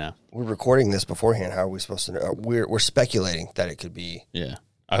 we didn't know. We're recording this beforehand. How are we supposed to know? We're speculating that it could be. Yeah.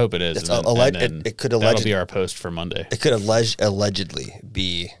 I hope it is. It's and then it could that'll be our post for Monday. It could allegedly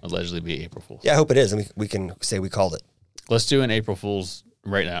be. Allegedly be April Fool's. Yeah, I hope it is. And we can say we called it. Let's do an April Fool's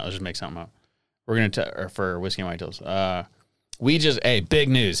right now. Let's just make something up. We're going to, for Whiskey and Whitetails. Big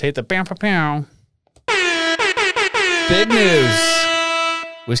news. Hate the bam, pow, pow. Big news.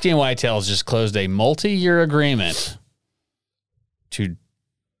 Whiskey and Whitetails just closed a multi-year agreement to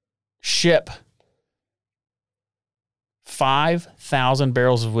ship 5,000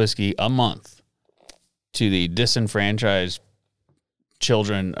 barrels of whiskey a month to the disenfranchised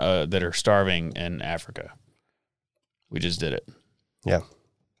children that are starving in Africa. We just did it. Yeah.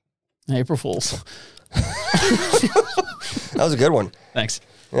 April Fools. That was a good one. Thanks.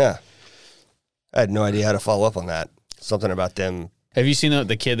 Yeah. I had no idea how to follow up on that. Something about them. Have you seen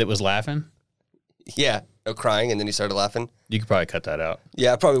the kid that was laughing? Yeah. Crying and then he started laughing. You could probably cut that out.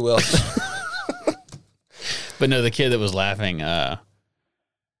 Yeah, I probably will. But no, the kid that was laughing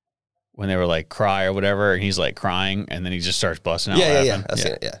when they were like cry or whatever, and he's like crying, and then he just starts busting out laughing. Yeah. I've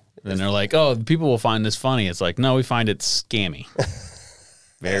seen it, yeah. Then they're like, oh, people will find this funny. It's like, no, we find it scammy.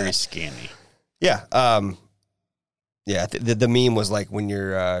 Very scammy. Yeah. Yeah. The meme was like when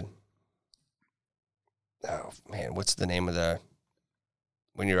you're, oh man, what's the name of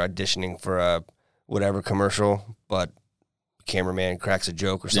when you're auditioning for a whatever commercial, but cameraman cracks a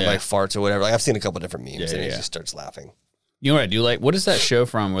joke or somebody farts or whatever. Like I've seen a couple different memes and he just starts laughing. You know what I do like? What is that show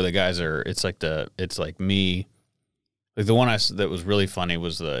from where the guys are, it's like me. Like the one that was really funny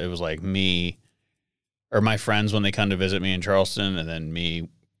was it was like me or my friends when they come to visit me in Charleston, and then me,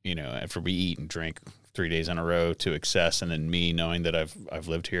 after we eat and drink 3 days in a row to excess, and then me knowing that I've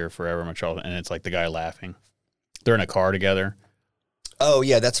lived here forever in Charleston, and it's like the guy laughing. They're in a car together. Oh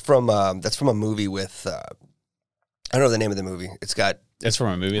yeah, that's from a movie with I don't know the name of the movie. It's from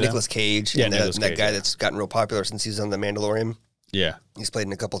a movie. Nicolas Cage. Yeah, and that guy that's gotten real popular since he's on The Mandalorian. Yeah, he's played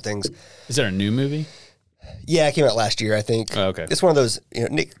in a couple things. Is that a new movie? Yeah, it came out last year, I think. Oh, okay. It's one of those,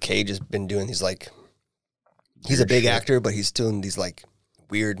 Nick Cage has been doing these he's a big actor, but he's doing these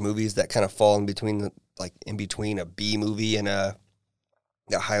weird movies that kind of fall in between a B movie and a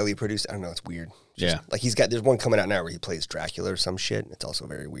highly produced, I don't know, it's weird. Yeah. There's one coming out now where he plays Dracula or some shit. It's also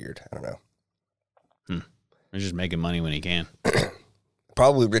very weird. I don't know. He's just making money when he can.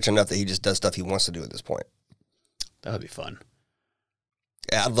 Probably rich enough that he just does stuff he wants to do at this point. That would be fun.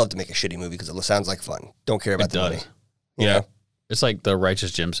 Yeah, I'd love to make a shitty movie because it sounds like fun. Don't care about the money. Yeah. It's like the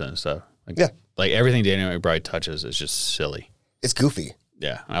Righteous Gemstones stuff. Like everything Daniel McBride touches is just silly. It's goofy.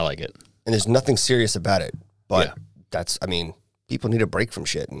 Yeah, I like it. And there's nothing serious about it. But people need a break from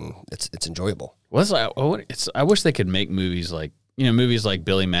shit, and it's enjoyable. I wish they could make movies movies like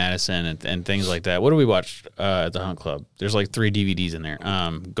Billy Madison and things like that. What do we watch at the Hunt Club? There's 3 DVDs in there.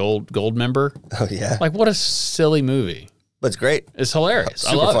 Gold Member. Oh yeah. What a silly movie. But it's great. It's hilarious.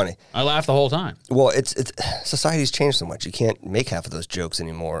 Super funny. I laughed the whole time. Well, it's society's changed so much. You can't make half of those jokes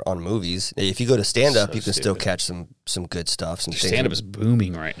anymore on movies. If you go to stand-up, you can still catch some good stuff. Stand-up is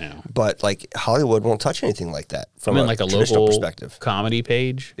booming right now. But Hollywood won't touch anything like that from a local perspective. Comedy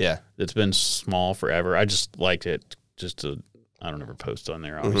page. Yeah. That's been small forever. I just liked it I don't ever post on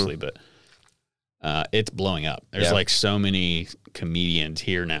there, obviously, but it's blowing up. There's so many comedians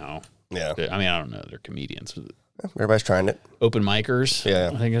here now. Yeah. I don't know. They're comedians. Everybody's trying it. Open micers. Yeah.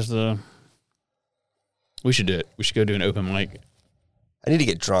 I think we should do it. We should go do an open mic. I need to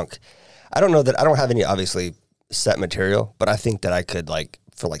get drunk. I don't know that I don't have any obviously set material, but I think that I could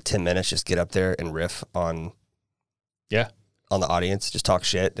for 10 minutes just get up there and riff on the audience, just talk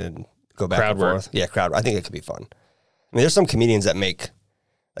shit and go back crowd and forth. Work. Yeah, crowd. I think it could be fun. I mean, there's some comedians that make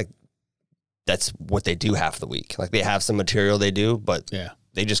that's what they do half the week. They have some material they do, but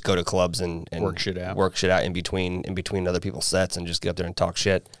they just go to clubs and work shit out in between other people's sets and just get up there and talk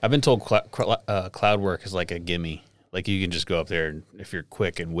shit. I've been told crowd work is like a gimme. You can just go up there and if you're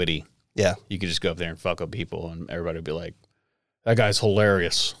quick and witty, you can just go up there and fuck up people and everybody will be like, that guy's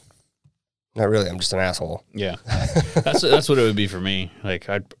hilarious. Not really. I'm just an asshole. Yeah, that's what it would be for me. Like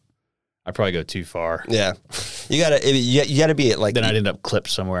I'd probably go too far. Yeah, you gotta be like. Then I'd end up clipped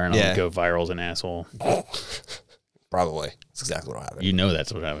somewhere and I'd go viral as an asshole. Probably. That's exactly what happened. You know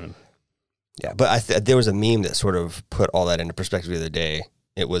that's what happened. Yeah, but there was a meme that sort of put all that into perspective the other day.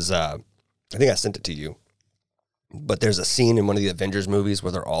 It was, I think I sent it to you, but there's a scene in one of the Avengers movies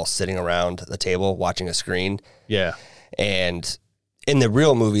where they're all sitting around the table watching a screen. Yeah. And in the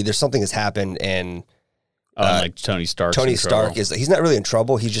real movie, there's something that's happened, and like Tony Stark. He's not really in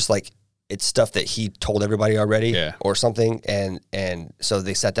trouble. He's just like, it's stuff that he told everybody already or something. And so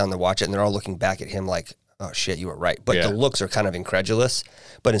they sat down to watch it, and they're all looking back at him like, oh shit, you were right. But the looks are kind of incredulous.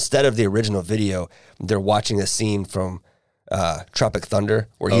 But instead of the original video, they're watching a scene from Tropic Thunder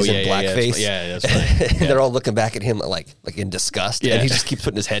where he's in blackface. Yeah, that's right. And they're all looking back at him like in disgust. Yeah. And he just keeps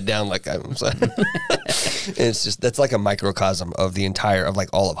putting his head down like, I'm sorry. And it's just, that's like a microcosm of the entire, of like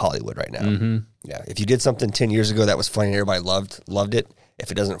all of Hollywood right now. Mm-hmm. Yeah. If you did something 10 years ago that was funny and everybody loved it,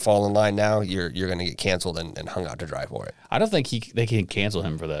 if it doesn't fall in line now, you're going to get canceled and hung out to dry for it. I don't think they can cancel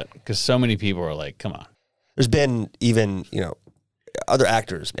him for that because so many people are like, come on. There's been even, other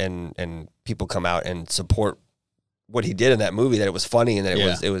actors and people come out and support what he did in that movie, that it was funny and that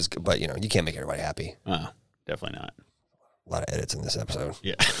it was, but you can't make everybody happy. Definitely not. A lot of edits in this episode.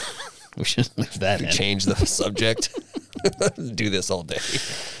 Yeah. We should leave that in. Change the subject. Do this all day.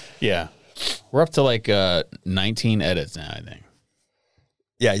 Yeah. We're up to like 19 edits now, I think.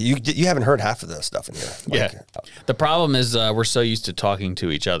 Yeah, you haven't heard half of the stuff in here. The problem is we're so used to talking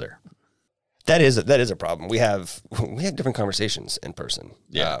to each other. That is a problem. We have different conversations in person.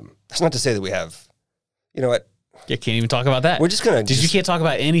 Yeah. That's not to say that we have, you know what? You can't even talk about that. We're just going to... You can't talk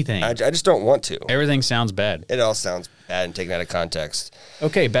about anything. I just don't want to. Everything sounds bad. It all sounds bad and taken out of context.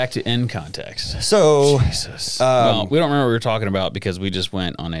 Okay, back to in context. So... Jesus. Well, we don't remember what we were talking about because we just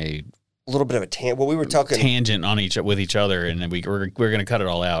went on a little bit of a tangent on with each other, and then we're going to cut it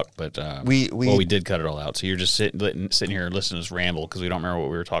all out. But we did cut it all out. So you're just sitting here listening to us ramble because we don't remember what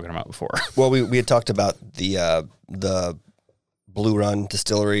we were talking about before. Well, we had talked about the Blue Run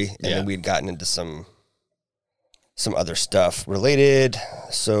Distillery, and then we had gotten into some other stuff related.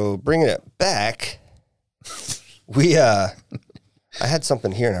 So bringing it back, I had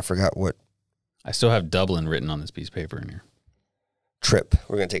something here and I forgot what. I still have Dublin written on this piece of paper in here. Trip.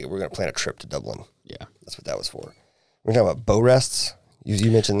 We're going to plan a trip to Dublin. Yeah. That's what that was for. We're talking about bow rests.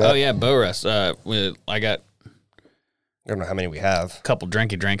 You mentioned that. Oh yeah, bow rests. I don't know how many we have. A couple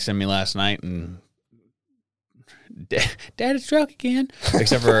drinky drinks in me last night, and Dad is drunk again.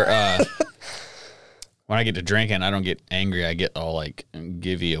 Except for when I get to drinking, I don't get angry. I get all like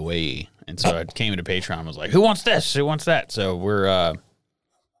givey away. And so I came into Patreon and was like, who wants this? Who wants that? So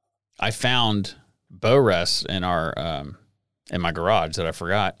I found bow rests in in my garage that I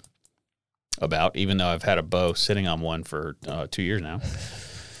forgot about, even though I've had a bow sitting on one for 2 years now.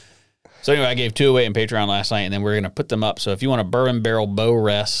 So anyway, I gave 2 away in Patreon last night, and then we're going to put them up. So if you want a bourbon barrel bow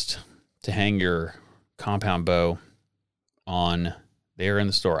rest to hang your compound bow on, they're in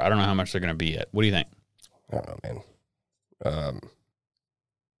the store. I don't know how much they're going to be yet. What do you think? I don't know, man.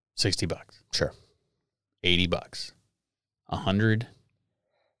 $60. Sure. $80. $100.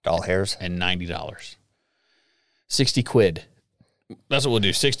 Doll hairs. And $90. 60 quid. That's what we'll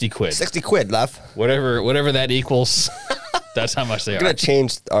do. 60 quid. 60 quid, love. Whatever that equals. That's how much they are. We're going to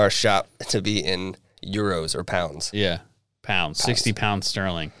change our shop to be in euros or pounds. Yeah. Pounds. 60 pounds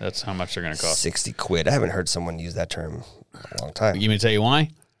sterling. That's how much they're going to cost. 60 quid. I haven't heard someone use that term in a long time. You mean to tell you why?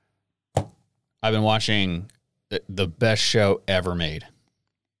 I've been watching the best show ever made.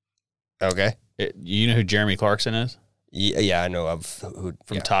 Okay. You know who Jeremy Clarkson is? Yeah, I know of who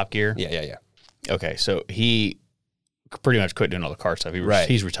from Top Gear. Yeah. Okay, so he pretty much quit doing all the car stuff.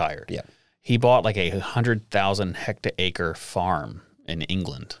 He's retired. Yeah. He bought like 100,000 hectare farm in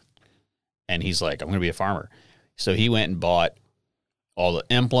England, and he's like, I'm going to be a farmer. So he went and bought all the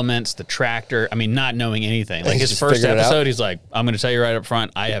implements, the tractor. I mean, not knowing anything. Like his first episode, he's like, I'm going to tell you right up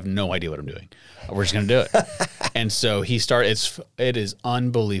front, I have no idea what I'm doing. We're just going to do it. And so he started. It is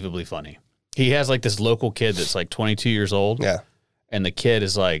unbelievably funny. He has like this local kid that's like 22 years old. Yeah. And the kid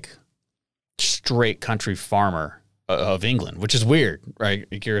is like straight country farmer of England, which is weird, right?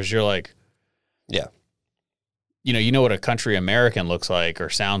 Because you're like, yeah, you know what a country American looks like or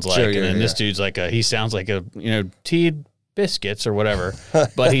sounds like, and then this dude's like he sounds like teed biscuits or whatever,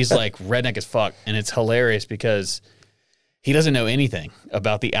 but he's like redneck as fuck, and it's hilarious because he doesn't know anything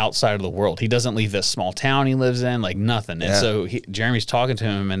about the outside of the world. He doesn't leave this small town he lives in, like nothing. And so Jeremy's talking to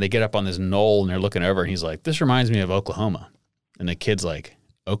him, and they get up on this knoll, and they're looking over, and he's like, "This reminds me of Oklahoma," and the kid's like,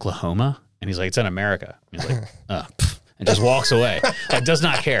 "Oklahoma?" And he's like, "It's in America." And he's like, and just walks away. Like, does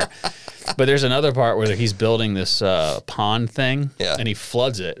not care. But there's another part where he's building this pond thing, Yeah. and he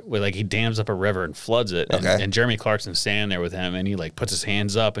floods it with he dams up a river and floods it. And, Okay. and Jeremy Clarkson's standing there with him, and he puts his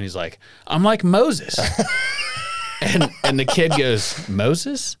hands up, and he's like, "I'm like Moses." and the kid goes,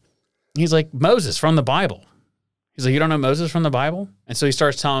 "Moses?" He's like, "Moses from the Bible." He's like, "You don't know Moses from the Bible?" And so he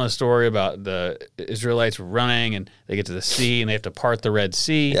starts telling a story about the Israelites running, and they get to the sea, and they have to part the Red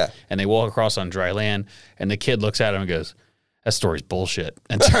Sea, and they walk across on dry land. And the kid looks at him and goes, "That story's bullshit,"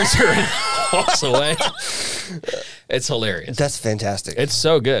 and turns around and walks away. It's hilarious. That's fantastic. It's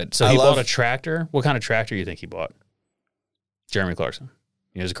so good. So he bought a tractor. What kind of tractor do you think he bought? Jeremy Clarkson.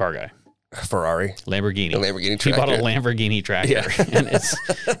 He was a car guy. Ferrari. Lamborghini. A Lamborghini He bought a tractor. Lamborghini tractor. And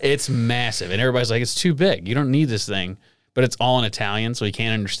it's massive. And everybody's like, "It's too big. You don't need this thing." But it's all in Italian, so he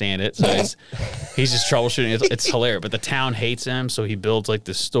can't understand it. So he's just troubleshooting. It's hilarious. But the town hates him, so he builds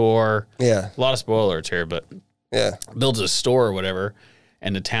the store. Yeah. A lot of spoilers here, but Yeah. builds a store or whatever.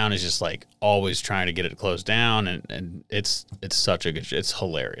 And the town is just always trying to get it closed down. And it's such a good, it's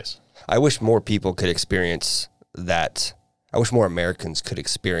hilarious. I wish more people could experience that. I wish more Americans could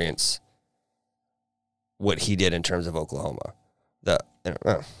experience what he did in terms of Oklahoma.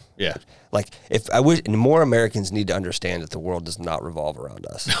 Yeah. If I wish, and more Americans need to understand that the world does not revolve around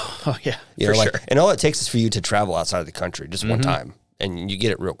us. Oh, yeah. You know, sure. and all it takes is for you to travel outside of the country just one time, and you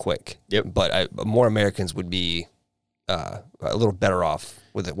get it real quick. Yep. But more Americans would be a little better off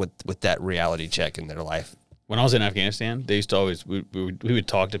with that reality check in their life. When I was in Afghanistan, they used to always, we would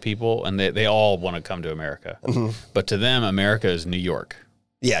talk to people, and they all want to come to America. But to them, America is New York.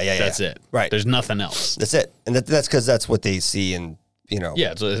 Yeah. That's it. Right. There's nothing else. That's it. And that's because that's what they see in,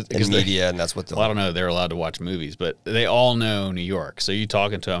 Yeah. So in media, and that's what well, I don't know. They're allowed to watch movies, but they all know New York. So you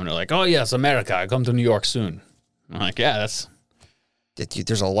talking to them, and they're like, "Oh, yes, America. I come to New York soon." I'm like, "Yeah,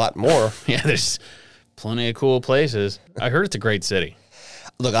 there's a lot more." yeah, there's plenty of cool places. I heard it's a great city.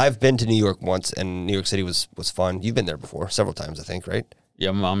 Look, I've been to New York once, and New York City was fun. You've been there before, several times, I think, right? Yeah,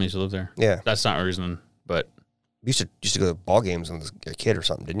 my mom used to live there. Yeah. That's not a reason, but You used to go to ball games when I was a kid or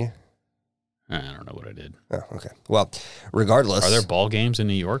something, didn't you? I don't know what I did. Oh, okay. Well, regardless. Are there ball games in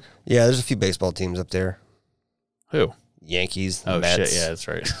New York? Yeah, there's a few baseball teams up there. Who? Yankees, Oh, Mets. shit. Yeah, that's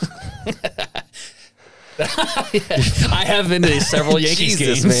right. I have been to several Yankees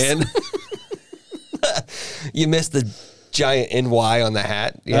Jesus, games. man. You missed the giant NY on the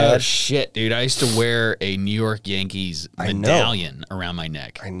hat. Oh, shit, dude. I used to wear a New York Yankees I know. medallion around my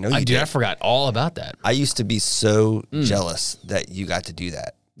neck. I know you Dude, did. I forgot all about that. I used to be so jealous that you got to do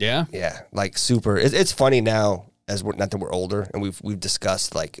that. Yeah? Yeah, super. It's funny now, as we're not that we're older, and we've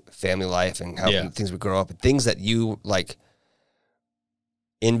discussed family life and how things we grow up, and things that you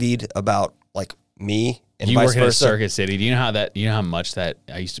envied about me and You vice work at versa. Circuit City. Do you know how much that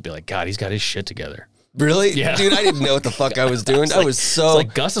I used to be like, God, he's got his shit together. Really? Yeah. Dude, I didn't know what the fuck I was doing. I was so...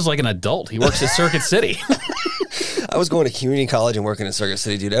 It's Gus is like an adult. He works at Circuit City. I was going to community college and working in Circuit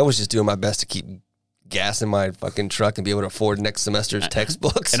City, dude. I was just doing my best to keep gas in my fucking truck and be able to afford next semester's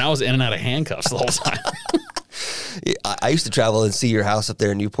textbooks. And I was in and out of handcuffs the whole time. I used to travel and see your house up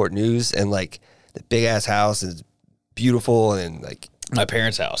there in Newport News, and the big ass house is beautiful, and My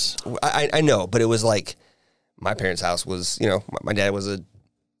parents' house. I know, but it was my parents' house was, my dad was a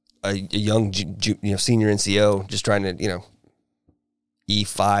young senior NCO just trying to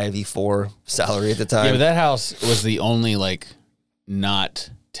E5, E4 salary at the time. Yeah, but that house was the only not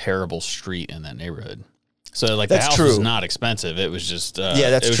terrible street in that neighborhood. So the That's house true. was not expensive. It was just that's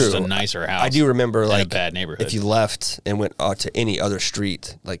it was true. just a nicer house. I do remember in a bad neighborhood. if you left and went to any other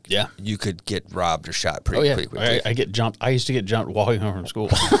street, Yeah. you could get robbed or shot Oh pretty yeah, quickly. I get jumped. I used to get jumped walking home from school.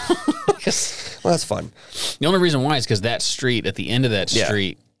 Well, that's fun. The only reason why is because that street, at the end of that Yeah.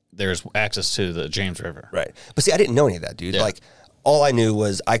 street, there's access to the James River. Right. But see, I didn't know any of that, dude. Yeah. All I knew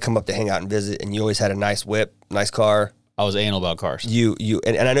was I come up to hang out and visit, and you always had a nice whip, nice car. I was anal about cars.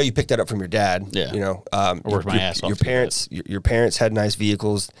 And I know you picked that up from your dad. Yeah. I worked my ass off Your to do parents, your parents had nice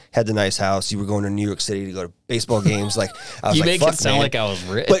vehicles, had the nice house. You were going to New York City to go to baseball games. I was You like, make fuck, it sound man. like I was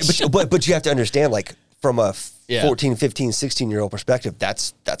rich. But you have to understand, from a Yeah. 14, 15, 16-year-old perspective,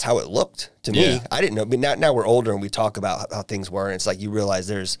 that's how it looked to me. Yeah. I didn't know. But now we're older and we talk about how things were, and it's you realize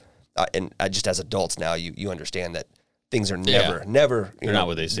there's, and just as adults now, you understand that things are never They're not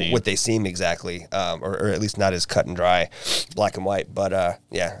what they seem. What they seem exactly, or at least not as cut and dry, black and white. But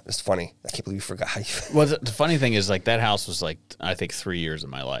yeah, it's funny. I can't believe you forgot. Well, the funny thing is, that house was I think 3 years of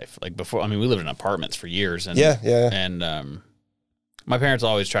my life. Before, I mean, we lived in apartments for years, and Yeah. and my parents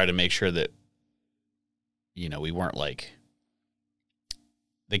always tried to make sure that we weren't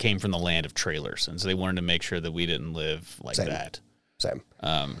they came from the land of trailers, and so they wanted to make sure that we didn't live like Same. that.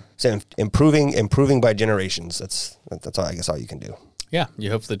 Same. Improving by generations. That's all, I guess all you can do. Yeah,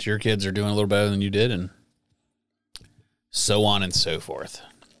 you hope that your kids are doing a little better than you did, and so on and so forth.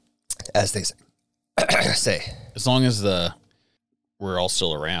 As they say. As long as we're all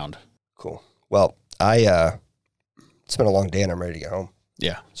still around. Cool. Well, it's been a long day and I'm ready to get home.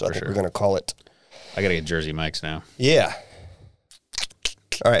 Yeah, so I think we're going to call it. I got to get Jersey Mike's now. Yeah.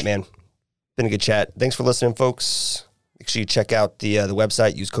 All right, man. Been a good chat. Thanks for listening, folks. Make sure you check out the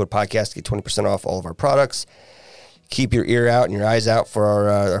website. Use code podcast to get 20% off all of our products. Keep your ear out and your eyes out for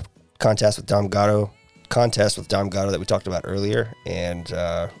our contest with Dom Gatto that we talked about earlier, and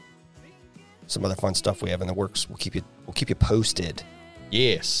some other fun stuff we have in the works. We'll keep you posted.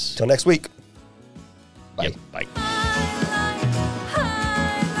 Yes. Till next week. Bye. Yep, bye.